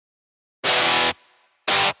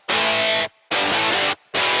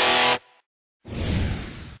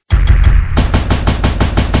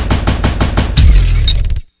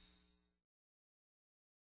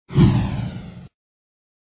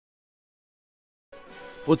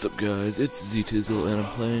What's up guys, it's zTizzle and I'm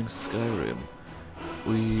playing Skyrim.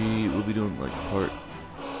 We will be doing like part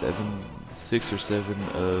 6 or 7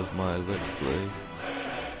 of my Let's Play.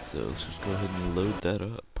 So let's just go ahead and load that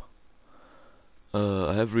up.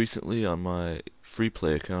 I have recently on my free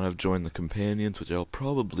play account, I've joined the companions, which I'll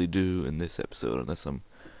probably do in this episode unless I'm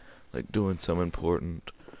like doing some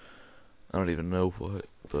important, I don't even know what,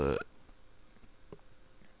 but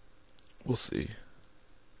we'll see.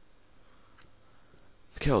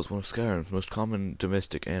 The cow is one of Skyrim's most common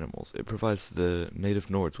domestic animals. It provides the native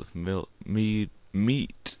Nords with meat,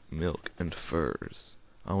 milk, and furs.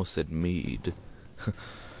 I almost said mead.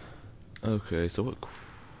 Okay, so what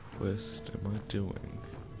quest am I doing?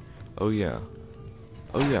 Oh yeah,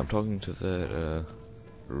 I'm talking to that,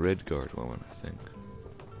 Red Guard woman, I think.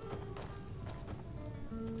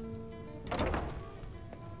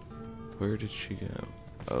 Where did she go?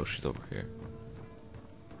 Oh, she's over here.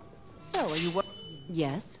 So, are you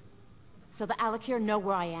Yes? So the Alakir know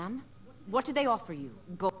where I am? What did they offer you?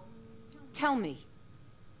 Go. Tell me.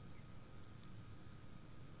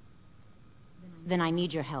 Then I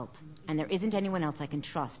need your help, and there isn't anyone else I can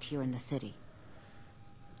trust here in the city.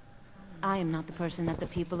 I am not the person that the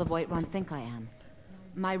people of Whiterun think I am.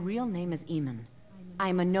 My real name is Eamon. I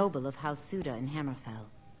am a noble of House Suda in Hammerfell.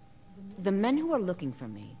 The men who are looking for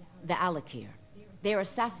me, the Alakir, they are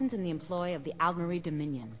assassins in the employ of the Aldmeri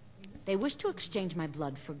Dominion. They wish to exchange my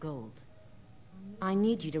blood for gold. I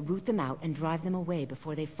need you to root them out and drive them away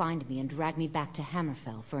before they find me and drag me back to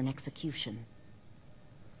Hammerfell for an execution.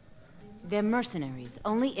 They're mercenaries,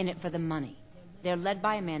 only in it for the money. They're led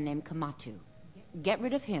by a man named Kamatu. Get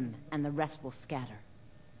rid of him, and the rest will scatter.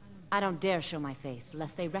 I don't dare show my face,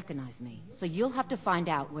 lest they recognize me, so you'll have to find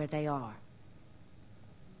out where they are.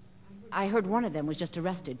 I heard one of them was just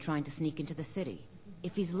arrested trying to sneak into the city.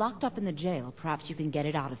 If he's locked up in the jail, perhaps you can get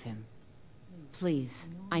it out of him. Please,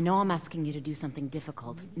 I know I'm asking you to do something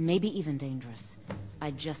difficult, maybe even dangerous.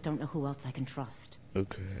 I just don't know who else I can trust.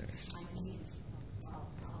 Okay. I'll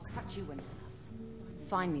cut you in half.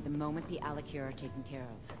 Find me the moment the Alakir are taken care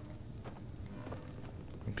of.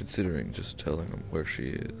 I'm considering just telling them where she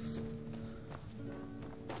is.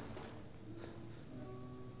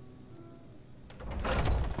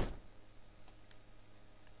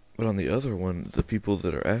 But on the other one, the people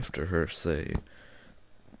that are after her say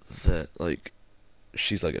that, like,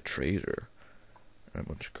 she's like a traitor and a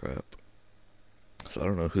bunch of crap. So I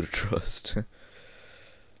don't know who to trust.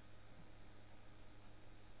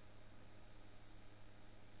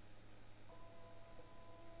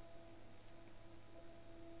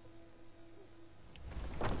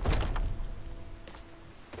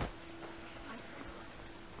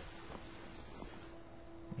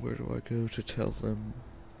 Where do I go to tell them?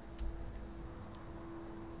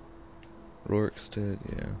 Rorikstead,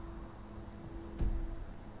 yeah.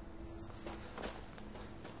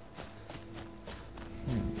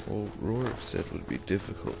 Well, Rorikstead would be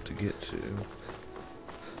difficult to get to.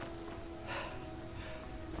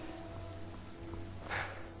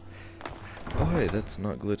 Oh hey, that's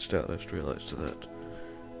not glitched out, I just realized that.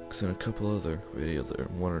 Because in a couple other videos, or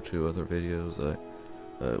 1 or 2 other videos,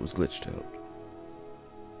 it was glitched out.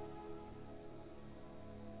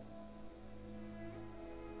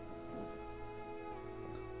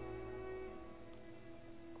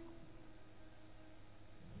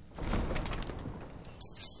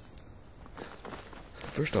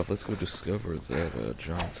 First off, let's go discover that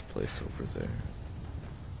giant's place over there.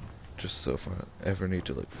 Just so if I ever need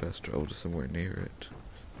to like fast travel to somewhere near it,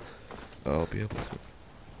 I'll be able to.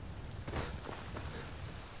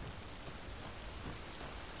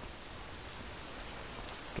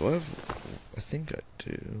 Do I have... I think I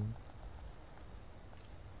do.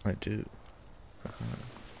 I do.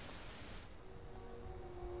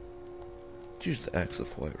 Use the Axe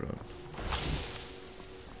of Whiterun.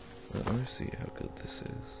 Let me see how good this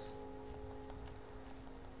is.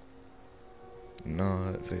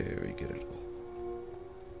 Not very good at all.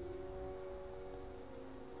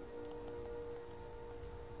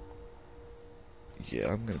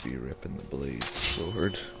 Yeah, I'm gonna be ripping the blade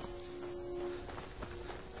sword.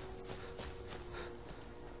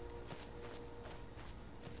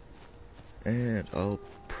 And I'll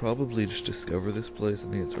probably just discover this place. I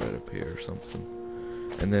think it's right up here or something.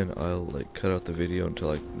 And then I'll like cut out the video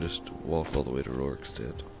until I just walk all the way to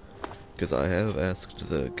Rorikstead. Because I have asked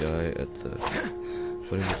the guy at the,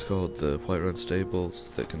 whatever it's called, the Whiterun stables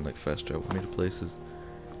that can like fast travel me to places.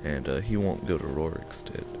 And he won't go to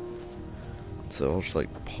Rorikstead. So I'll just like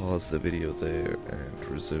pause the video there and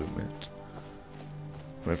resume it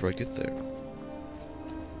whenever I get there.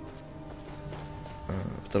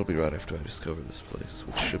 But that'll be right after I discover this place,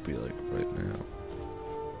 which should be like right now.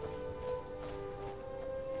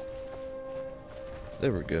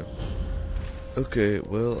 There we go. Okay,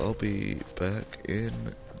 well, I'll be back in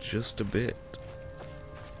just a bit.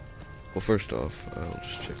 Well, first off, I'll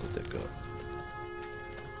just check what they've got.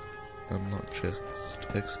 Unlock chest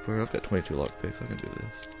expert. I've got 22 lockpicks. I can do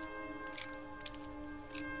this.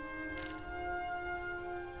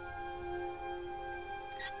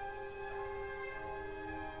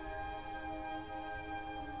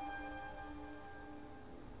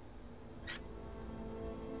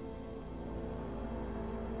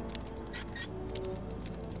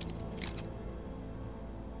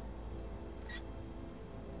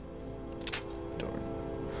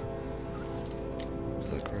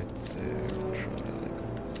 Like right there, try like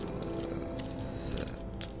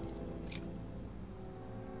that.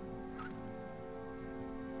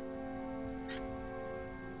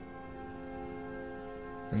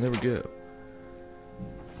 And there we go.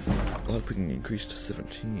 Lockpicking increased to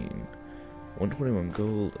 17. 121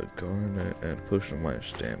 gold, a garnet, and a potion of minor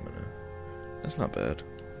stamina. That's not bad.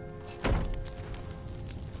 I'll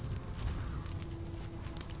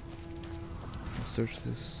search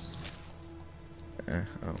this. I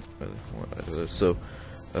don't really want to do this. So,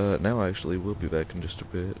 now actually we'll be back in just a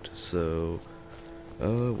bit. So, I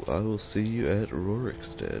will see you at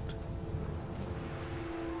Rorikstead.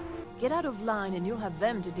 Get out of line and you'll have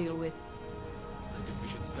them to deal with. I think we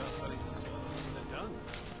should start setting the sun and done.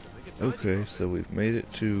 Make it tidy. Okay, so we've made it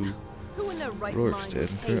to Who in their right Rorikstead, mind and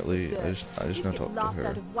would currently pay for I just dirt? now You'd talked get to laughed her.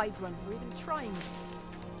 out of Whiterun for even trying.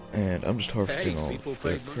 And I'm just harvesting Hey, all people of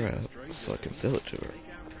their paid money crap for strangers. so I can sell it to her.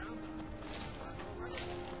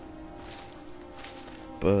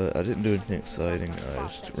 But I didn't do anything exciting. I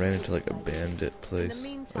just ran into like a bandit In the place.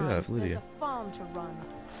 meantime, Oh yeah, I have there's Lydia. a farm to run.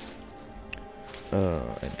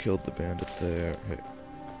 And killed the bandit there. Hey,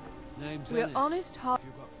 Name's We're Ennis. honest, If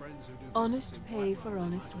you've got friends who do honest pay for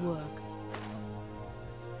honest work.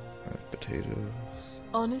 I have potatoes.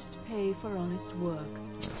 Honest pay for honest work.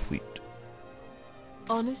 I have wheat.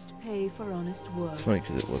 Honest pay for honest work. It's funny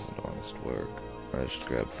because it wasn't honest work. I just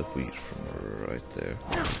grabbed the wheat from right there.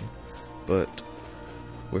 But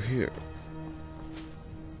we're here.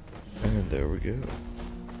 And there we go.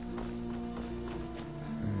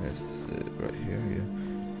 And this is it right here, yeah.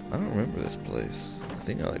 I don't remember this place. I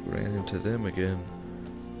think I like ran into them again.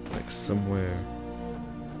 Like somewhere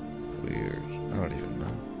weird. I don't even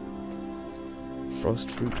know. Frost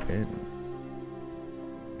Fruit Inn.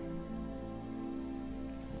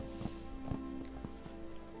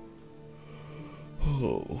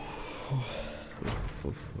 Oh.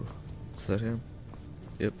 Is that him?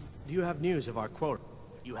 Yep. Do you have news of our quota?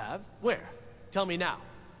 You have? Where? Tell me now.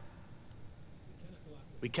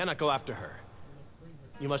 We cannot go after her.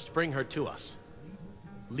 You must bring her to us.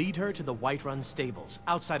 Lead her to the Whiterun stables,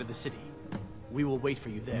 outside of the city. We will wait for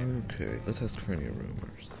you there. Okay, let's ask for any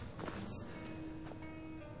rumors.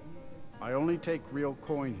 I only take real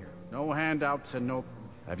coin here. No handouts and no...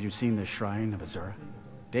 Have you seen the Shrine of Azura?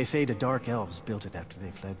 They say the Dark Elves built it after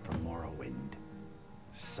they fled from Morrowind.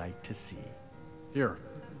 Sight to see. Here,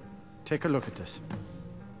 take a look at this.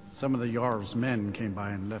 Some of the Jarl's men came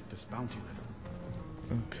by and left this bounty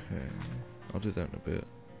letter. Okay, I'll do that in a bit.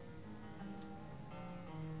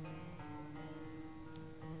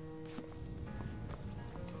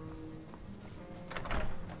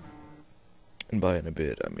 And by in a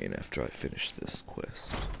bit, I mean after I finish this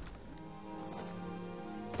quest.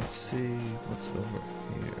 Let's see what's over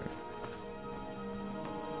here.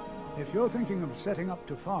 If you're thinking of setting up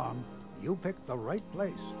to farm, you picked the right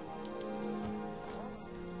place.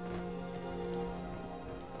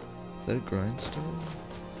 Is that a grindstone?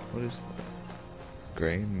 What is that?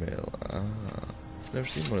 Grain mill. Ah. Never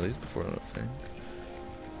seen one of these before, I don't think.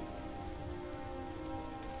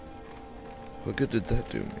 What good did that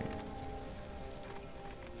do me?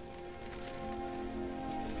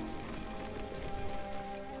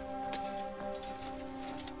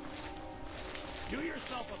 Do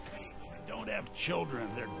yourself a favor and don't have children.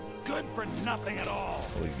 They're good for nothing at all.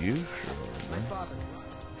 Well, you sure are nice. Father.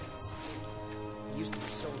 He used to be a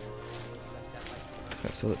soldier. Left that life. Can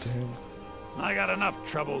I sell it to him? I got enough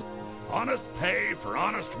trouble. Honest pay for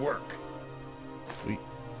honest work. Sweet.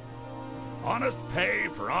 Honest pay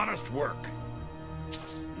for honest work.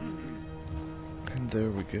 And there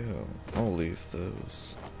we go. I'll leave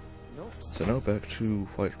those. No. So now back to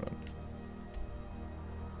Whiterun.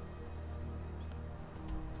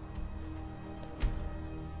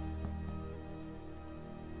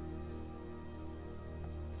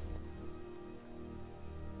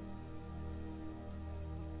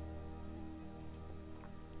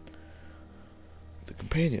 The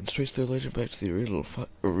companions trace their legend back to the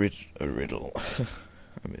original.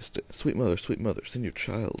 I missed it. Sweet mother, send your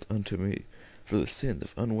child unto me. For the sins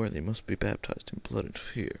of unworthy must be baptized in blood and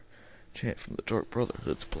fear. Chant from the Dark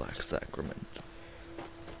Brotherhood's Black Sacrament.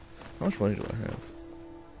 How much money do I have?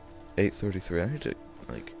 833. I need to,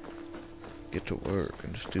 like, get to work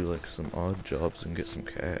and just do, like, some odd jobs and get some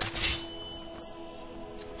cash.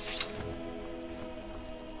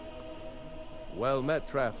 Well met,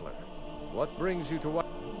 traveler. What brings you to what?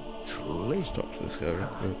 Truly? Let's talk to this guy real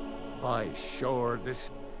quick. By sure, this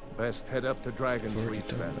best head up to Dragon's I've already Reach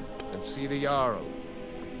done then, that. and see the Jarl.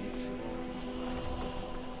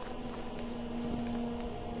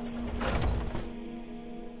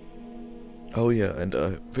 Oh yeah, and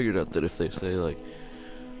I figured out that if they say, like,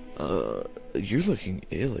 you're looking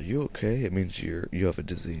ill, are you okay? It means you have a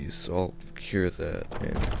disease, so I'll cure that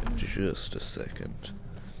in just a second.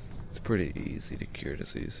 It's pretty easy to cure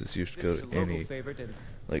diseases. You should go to any,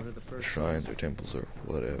 like, shrines or temples or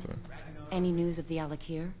whatever. Any news of the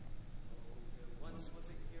Alakir?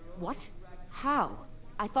 What? How?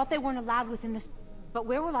 I thought they weren't allowed within this... But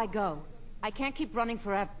where will I go? I can't keep running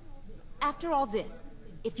forever. After all this,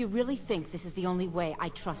 if you really think this is the only way, I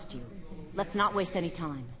trust you. Let's not waste any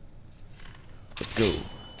time. Let's go.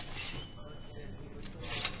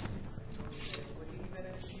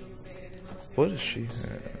 What does she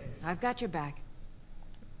have? I've got your back.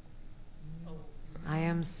 I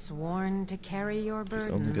am sworn to carry your She's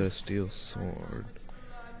burdens. only got a steel sword.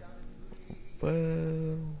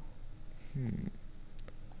 Well...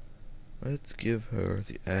 Let's give her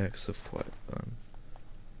the Axe of Whiterun.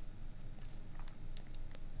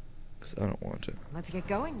 Because I don't want it. Let's get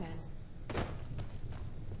going then.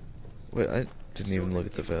 Wait, I didn't even look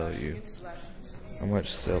at the value. I might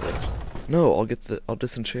just sell it. No, I'll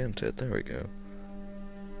disenchant it. There we go.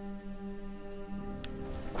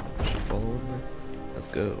 Is she following me? Let's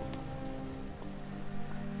go.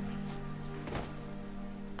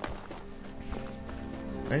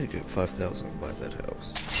 I need to get 5,000 and buy that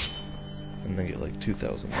house. And then get like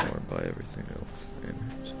 2,000 more and buy everything else in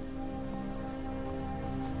it.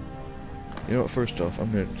 You know what, first off, I'm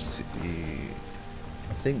gonna see...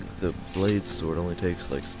 I think the blade sword only takes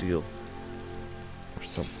like steel or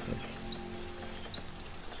something.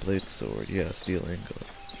 Blade sword, yeah, steel ingot.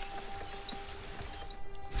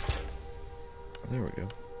 There we go.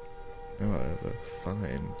 Now I have a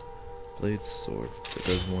fine blade sword that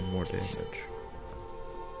does 1 more damage.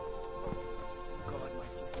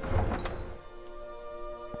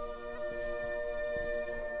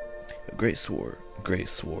 A great sword,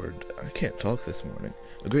 I can't talk this morning.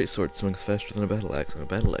 A great sword swings faster than a battle axe, and a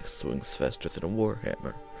battle axe swings faster than a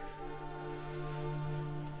warhammer.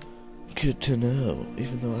 Good to know.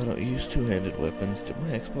 Even though I don't use two-handed weapons, did my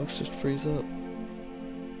Xbox just freeze up?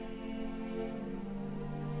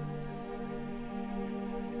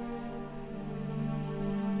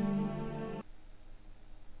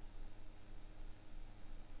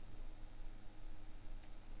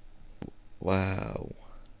 Wow.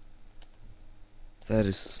 That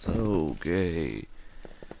is so gay.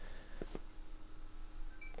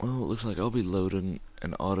 Well, it looks like I'll be loading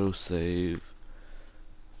an autosave.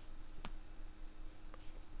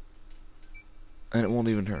 And it won't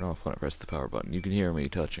even turn off when I press the power button. You can hear me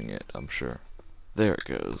touching it, I'm sure. There it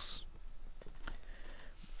goes.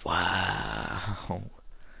 Wow.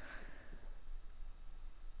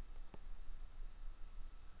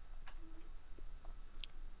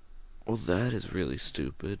 Well, that is really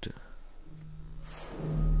stupid.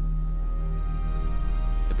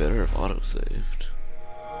 I better have autosaved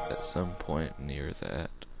at some point near that.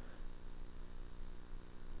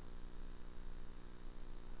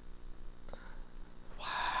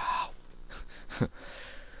 Wow. I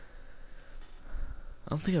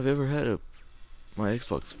don't think I've ever had my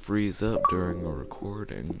Xbox freeze up during a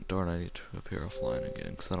recording. Darn, I need to appear offline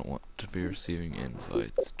again, because I don't want to be receiving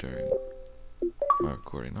invites during my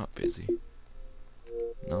recording. Not busy.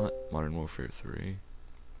 Not Modern Warfare 3.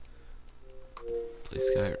 Play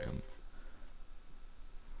Skyrim.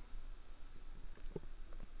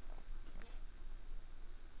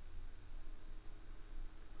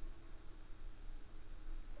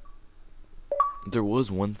 There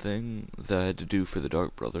was one thing that I had to do for the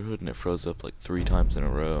Dark Brotherhood, and it froze up like 3 times in a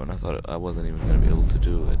row, and I thought I wasn't even going to be able to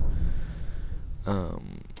do it.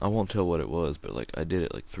 I won't tell what it was, but like I did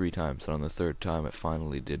it like 3 times, and on the 3rd time it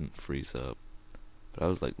finally didn't freeze up. But I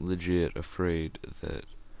was like legit afraid that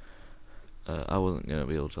I wasn't going to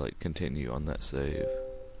be able to like continue on that save.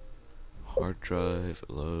 Hard drive,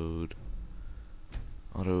 load,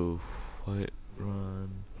 auto white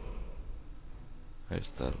run. I guess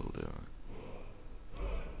that'll do it.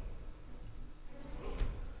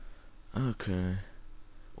 Okay.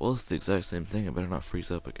 Well, it's the exact same thing. It better not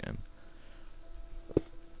freeze up again.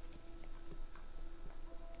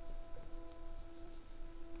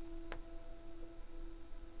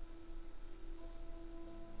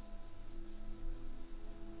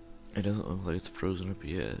 look like it's frozen up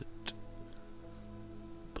yet.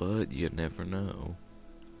 But you never know.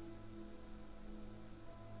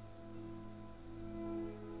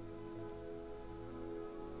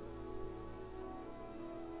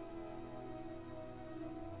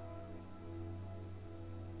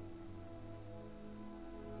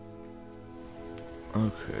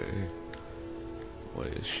 Okay.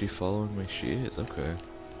 Wait, is she following me? She is, okay.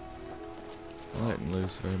 I didn't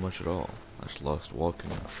lose very much at all. I just lost walking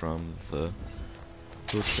from the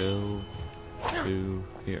hotel to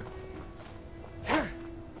here.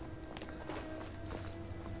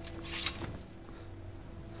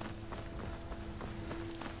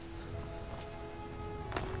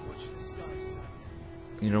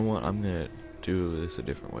 You know what? I'm gonna do this a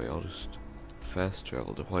different way. I'll just fast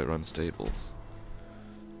travel to Whiterun Stables.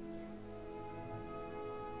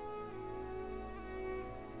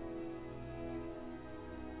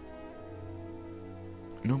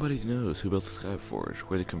 Nobody knows who built the Skyforge,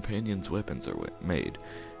 where the Companion's weapons are made.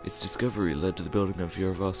 Its discovery led to the building of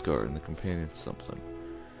Yarvoskar and the Companion's something.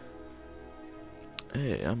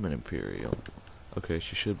 Hey, I'm an Imperial. Okay,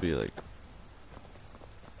 she should be, like,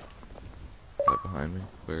 right behind me.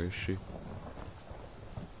 Where is she?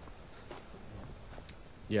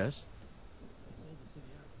 Yes?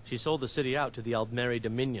 She sold the city out to the Aldmeri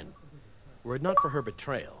Dominion. Were it not for her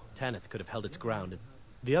betrayal, Tanith could have held its ground.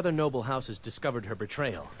 The other noble houses discovered her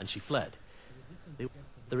betrayal, and she fled.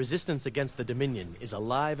 The resistance against the Dominion is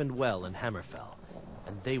alive and well in Hammerfell,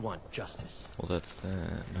 and they want justice. Well, that's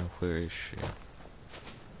that. Now, where is she?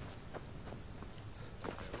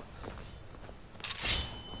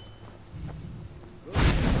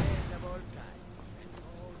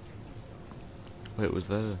 Wait, was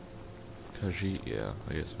that a Khajiit? Yeah,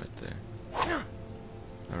 I guess right there.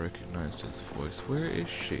 I recognized his voice. Where is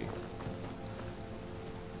she?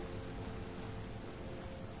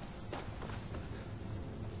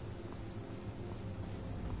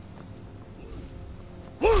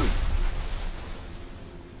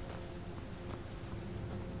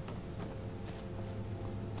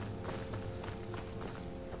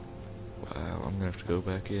 Wow, I'm gonna have to go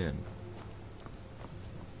back in.